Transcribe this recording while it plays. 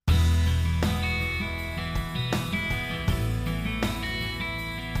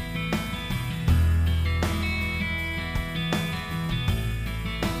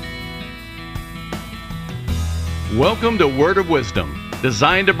Welcome to Word of Wisdom,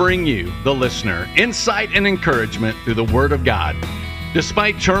 designed to bring you, the listener, insight and encouragement through the Word of God.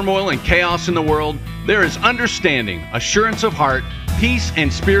 Despite turmoil and chaos in the world, there is understanding, assurance of heart, peace,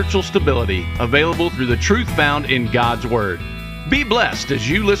 and spiritual stability available through the truth found in God's Word. Be blessed as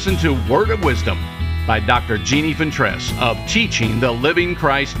you listen to Word of Wisdom by Dr. Jeannie Fentress of Teaching the Living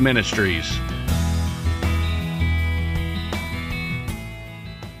Christ Ministries.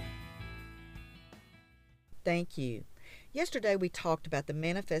 Thank you. Yesterday we talked about the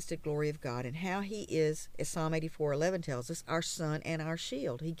manifested glory of God and how He is, as Psalm 84:11 tells us, our sun and our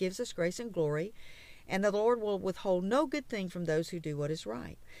shield. He gives us grace and glory, and the Lord will withhold no good thing from those who do what is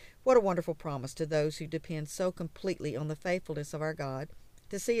right. What a wonderful promise to those who depend so completely on the faithfulness of our God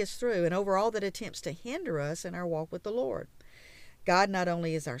to see us through and over all that attempts to hinder us in our walk with the Lord. God not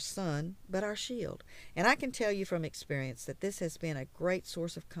only is our sun, but our shield. And I can tell you from experience that this has been a great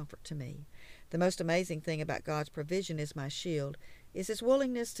source of comfort to me. The most amazing thing about God's provision as my shield is His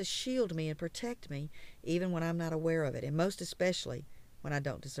willingness to shield me and protect me even when I'm not aware of it, and most especially when I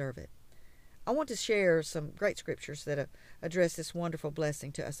don't deserve it. I want to share some great scriptures that address this wonderful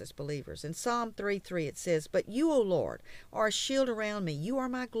blessing to us as believers. In Psalm 3:3 it says, "But you, O Lord, are a shield around me. You are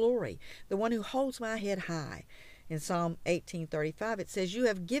my glory, the one who holds my head high." In Psalm 18:35 it says, "You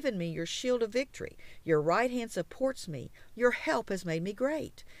have given me your shield of victory. Your right hand supports me. Your help has made me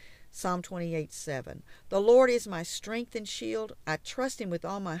great." Psalm 28:7, "The Lord is my strength and shield. I trust Him with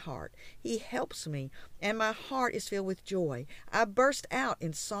all my heart. He helps me, and my heart is filled with joy. I burst out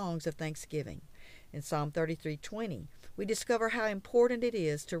in songs of thanksgiving." In Psalm 33:20, we discover how important it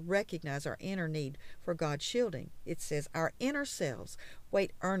is to recognize our inner need for God's shielding. It says, "Our inner selves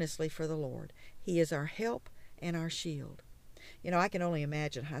wait earnestly for the Lord. He is our help and our shield." I can only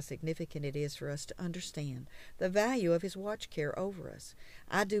imagine how significant it is for us to understand the value of His watch care over us.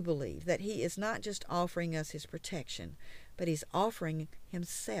 I do believe that He is not just offering us His protection, but He's offering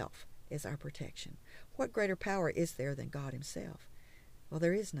Himself as our protection. What greater power is there than God Himself? Well,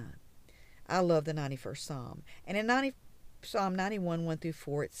 there is none. I love the 91st Psalm. And in Psalm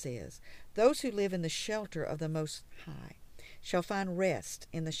 91:1-4 it says, "Those who live in the shelter of the Most High shall find rest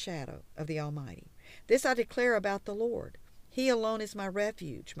in the shadow of the Almighty. This I declare about the Lord. He alone is my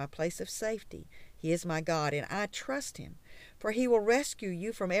refuge, my place of safety. He is my God, and I trust Him. For He will rescue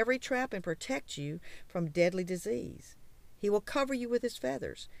you from every trap and protect you from deadly disease. He will cover you with His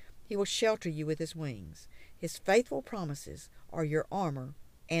feathers. He will shelter you with His wings. His faithful promises are your armor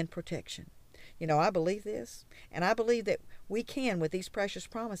and protection." I believe this, and I believe that we can, with these precious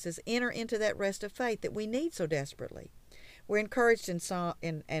promises, enter into that rest of faith that we need so desperately. We're encouraged in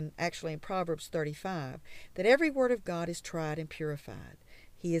Proverbs 35 that every word of God is tried and purified.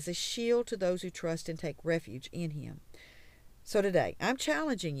 He is a shield to those who trust and take refuge in Him. So today, I'm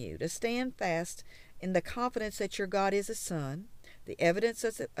challenging you to stand fast in the confidence that your God is a sun, the evidence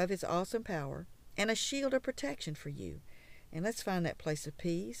of His awesome power, and a shield of protection for you. And let's find that place of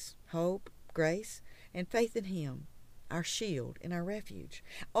peace, hope, grace, and faith in Him, our shield and our refuge.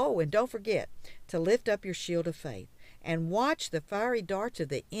 Oh, and don't forget to lift up your shield of faith and watch the fiery darts of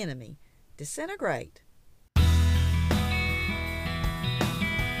the enemy disintegrate.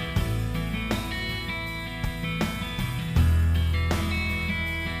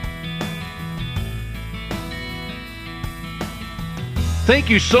 Thank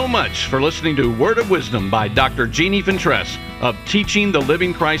you so much for listening to Word of Wisdom by Dr. Jeannie Fentress of Teaching the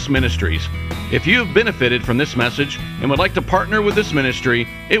Living Christ Ministries. If you have benefited from this message and would like to partner with this ministry,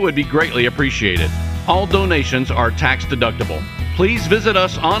 it would be greatly appreciated. All donations are tax deductible. Please visit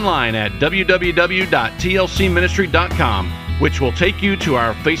us online at www.tlcministry.com, which will take you to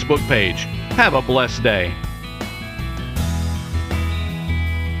our Facebook page. Have a blessed day.